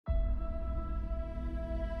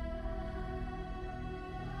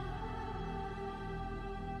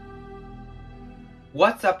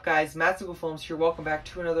What's up guys, Magical Films here, welcome back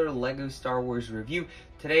to another LEGO Star Wars review.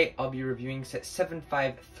 Today I'll be reviewing set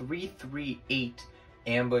 75338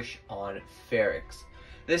 Ambush on Ferrix.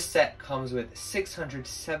 This set comes with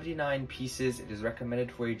 679 pieces, it is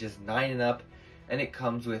recommended for ages 9 and up, and it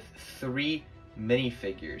comes with 3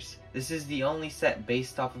 minifigures. This is the only set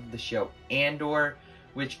based off of the show Andor,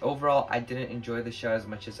 which overall I didn't enjoy the show as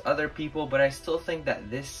much as other people, but I still think that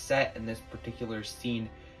this set and this particular scene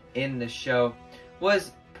in the show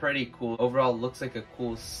was pretty cool. Overall, looks like a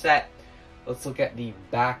cool set. Let's look at the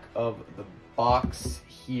back of the box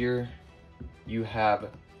here. You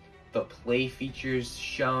have the play features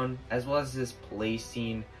shown, as well as this play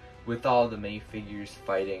scene with all the minifigures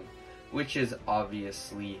fighting, which is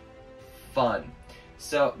obviously fun.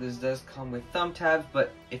 So this does come with thumb tabs,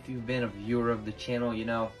 but if you've been a viewer of the channel, you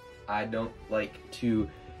know I don't like to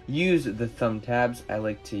use the thumb tabs. I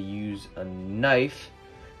like to use a knife.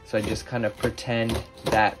 So I just kind of pretend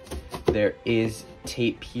that there is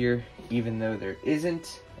tape here, even though there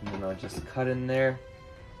isn't. And then I'll just cut in there.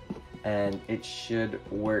 And it should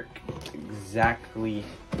work exactly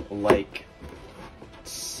like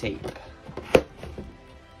tape.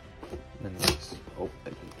 Then let's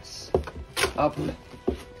open this up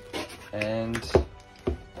and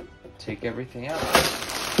take everything out.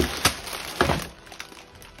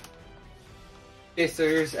 Okay, so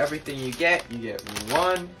here's everything you get. You get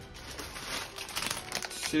 1,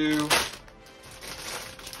 2,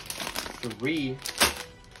 3,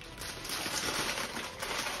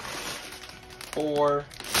 4,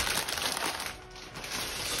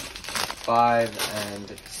 5,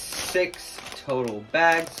 and 6 total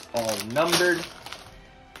bags, all numbered.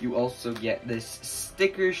 You also get this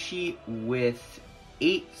sticker sheet with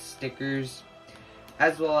 8 stickers,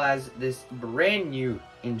 as well as this brand new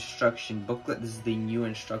instruction booklet. This is the new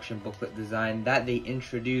instruction booklet design that they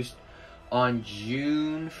introduced on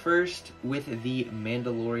June 1st with the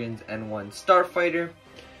Mandalorian's N1 Starfighter.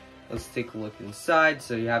 Let's take a look inside.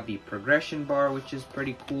 So you have the progression bar, which is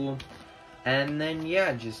pretty cool. And then,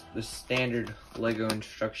 yeah, just the standard LEGO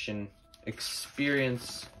instruction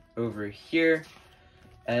experience over here.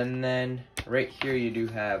 And then right here you do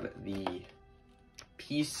have the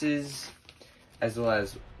pieces, as well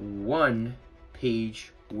as 1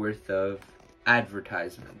 page worth of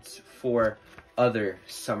advertisements for other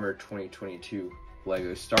summer 2022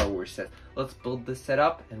 LEGO Star Wars sets. Let's build this set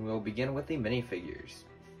up and we'll begin with the minifigures.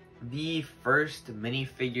 The first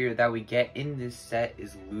minifigure that we get in this set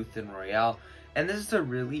is Luthen Royale, and this is a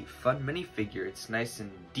really fun minifigure. It's nice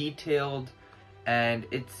and detailed and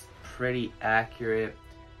it's pretty accurate.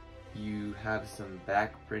 You have some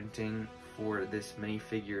back printing for this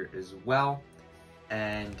minifigure as well,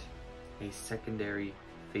 and a secondary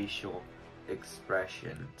facial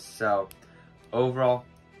expression. So overall,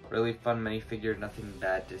 really fun minifigure, nothing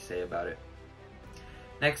bad to say about it.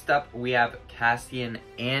 Next up, we have Cassian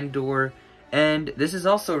Andor, and this is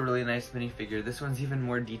also a really nice minifigure. This one's even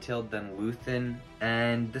more detailed than Luthen,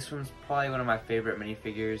 and this one's probably one of my favorite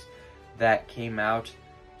minifigures that came out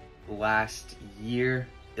last year.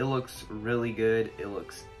 It looks really good, it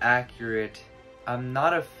looks accurate. I'm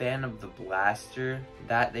not a fan of the blaster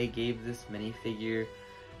that they gave this minifigure.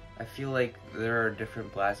 I feel like there are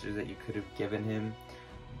different blasters that you could have given him,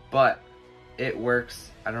 but it works.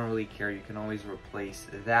 I don't really care. You can always replace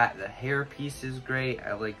that. The hair piece is great.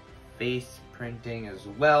 I like face printing as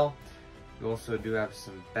well. You also do have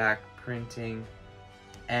some back printing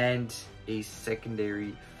and a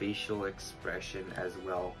secondary facial expression as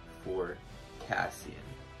well for Cassian.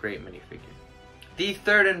 Great minifigure. The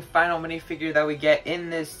third and final minifigure that we get in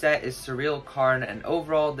this set is Surreal Karn, and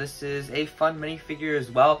overall this is a fun minifigure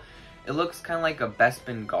as well. It looks kind of like a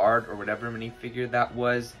Bespin Guard or whatever minifigure that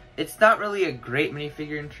was. It's not really a great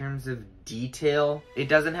minifigure in terms of detail. It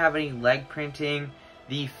doesn't have any leg printing.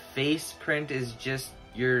 The face print is just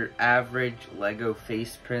your average LEGO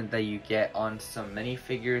face print that you get on some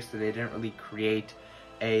minifigures, so they didn't really create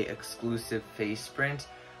a exclusive face print.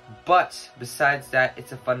 But besides that,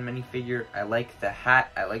 it's a fun minifigure. I like the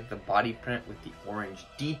hat. I like the body print with the orange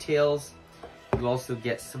details. You also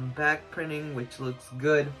get some back printing, which looks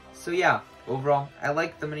good. So yeah, overall, I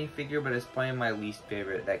like the minifigure, but it's probably my least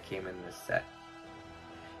favorite that came in this set.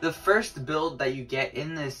 The first build that you get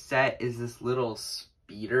in this set is this little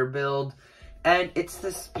speeder build. And it's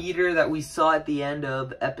the speeder that we saw at the end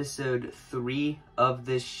of episode 3 of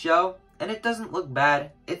this show. And it doesn't look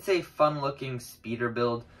bad. It's a fun looking speeder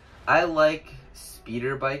build. I like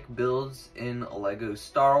speeder bike builds in LEGO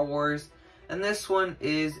Star Wars, and this one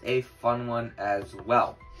is a fun one as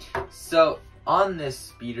well. So on this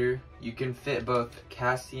speeder, you can fit both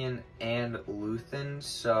Cassian and Luthen,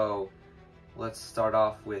 so let's start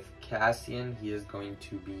off with Cassian. He is going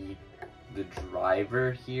to be the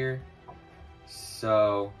driver here.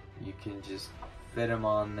 So you can just fit him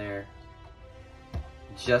on there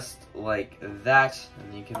just like that.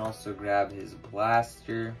 And you can also grab his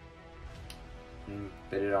blaster and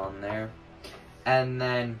fit it on there. And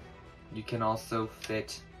then you can also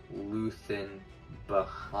fit Luthen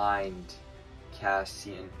behind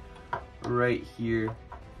Cassian right here,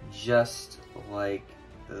 just like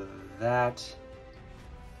that.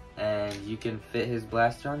 And you can fit his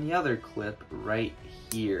blaster on the other clip right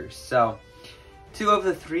here. So 2 of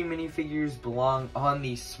the 3 minifigures belong on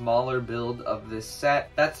the smaller build of this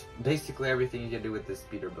set. That's basically everything you can do with this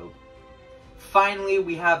speeder build. Finally,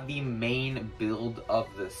 we have the main build of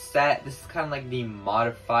the set. This is kind of like the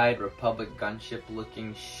modified Republic gunship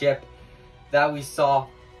looking ship that we saw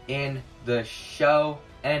in the show.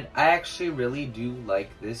 And I actually really do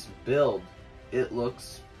like this build. It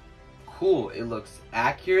looks cool. It looks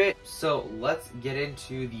accurate. So let's get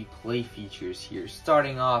into the play features here.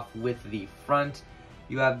 Starting off with the front,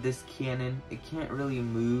 you have this cannon. It can't really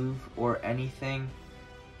move or anything.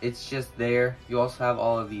 It's just there. You also have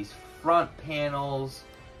all of these front panels,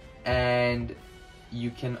 and you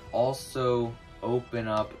can also open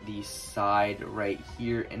up the side right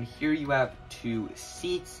here. And here you have 2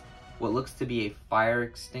 seats, what looks to be a fire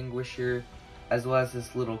extinguisher, as well as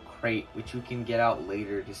this little crate, which you can get out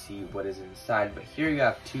later to see what is inside. But here you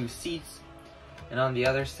have 2 seats, and on the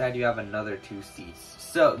other side you have another 2 seats.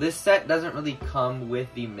 So this set doesn't really come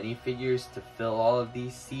with the minifigures to fill all of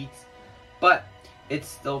these seats, but it's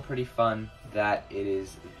still pretty fun that it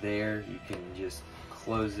is there. You can just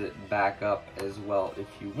close it back up as well if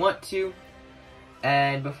you want to.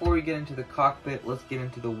 And before we get into the cockpit, let's get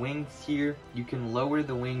into the wings here. You can lower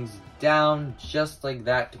the wings down just like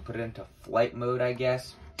that to put it into flight mode, I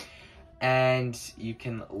guess. And you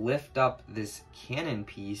can lift up this cannon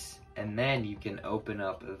piece, and then you can open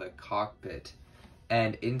up the cockpit.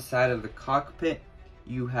 And inside of the cockpit,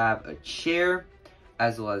 you have a chair,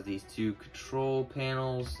 as well as these 2 control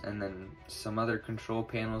panels, and then some other control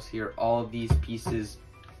panels here. All of these pieces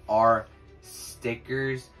are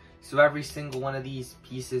stickers. So every single one of these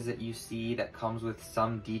pieces that you see that comes with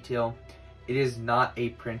some detail, it is not a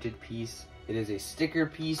printed piece. It is a sticker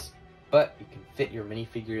piece, but you can fit your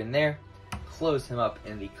minifigure in there, close him up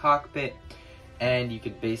in the cockpit, and you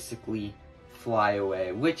can basically fly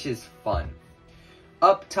away, which is fun.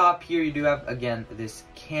 Up top here, you do have, again, this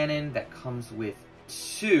cannon that comes with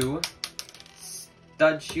 2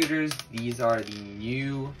 stud shooters. These are the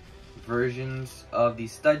new versions of the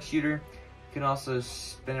stud shooter. You can also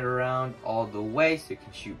spin it around all the way, so you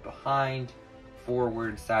can shoot behind,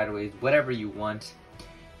 forward, sideways, whatever you want.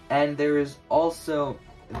 And there is also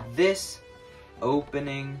this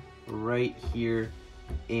opening right here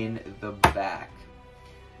in the back.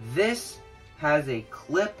 This has a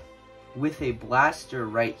clip with a blaster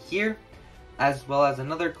right here, as well as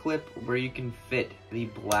another clip where you can fit the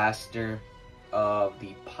blaster of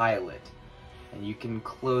the pilot. And you can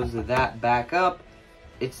close that back up.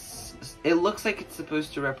 It looks like it's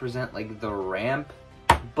supposed to represent like the ramp,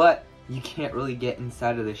 but you can't really get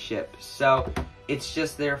inside of the ship. So it's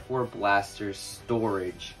just there for blaster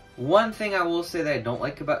storage. One thing I will say that I don't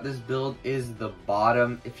like about this build is the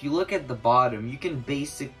bottom. If you look at the bottom, you can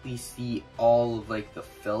basically see all of like the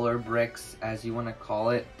filler bricks, as you want to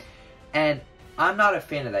call it. And I'm not a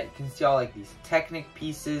fan of that. You can see all like these Technic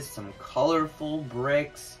pieces, some colorful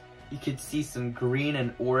bricks. You could see some green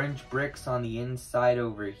and orange bricks on the inside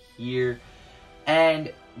over here.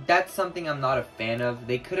 And that's something I'm not a fan of.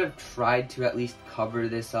 They could have tried to at least cover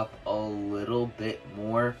this up a little bit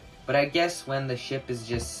more. But I guess when the ship is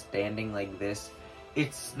just standing like this,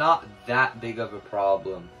 it's not that big of a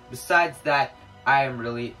problem. Besides that, I am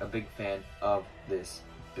really a big fan of this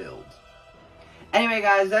build. Anyway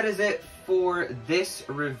guys, that is it for this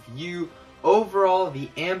review. Overall, the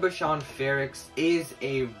Ambush on Ferrix is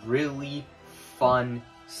a really fun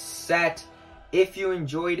set. If you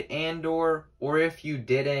enjoyed Andor, or if you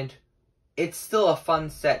didn't, it's still a fun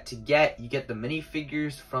set to get. You get the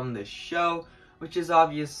minifigures from the show, which is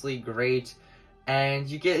obviously great. And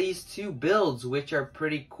you get these 2 builds, which are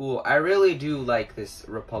pretty cool. I really do like this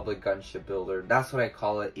Republic gunship builder. That's what I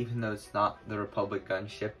call it, even though it's not the Republic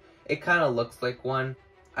gunship. It kind of looks like one.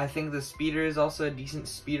 I think the speeder is also a decent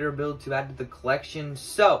speeder build to add to the collection.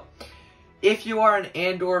 So, if you are an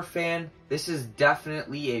Andor fan, this is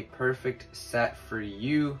definitely a perfect set for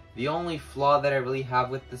you. The only flaw that I really have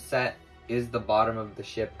with the set is the bottom of the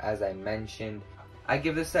ship, as I mentioned. I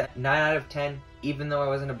give this set 9 out of 10. Even though I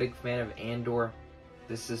wasn't a big fan of Andor,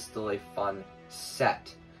 this is still a fun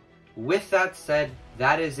set. with that said,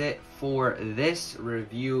 that is it for this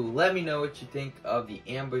review. Let me know what you think of the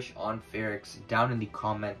ambush on Ferrix down in the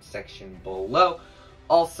comment section below.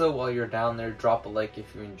 Also, while you're down there, drop a like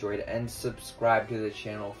if you enjoyed it and subscribe to the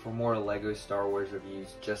channel for more LEGO Star Wars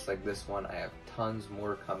reviews just like this one. I have tons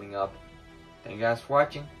more coming up. Thank you guys for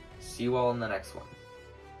watching. See you all in the next one.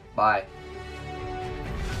 Bye.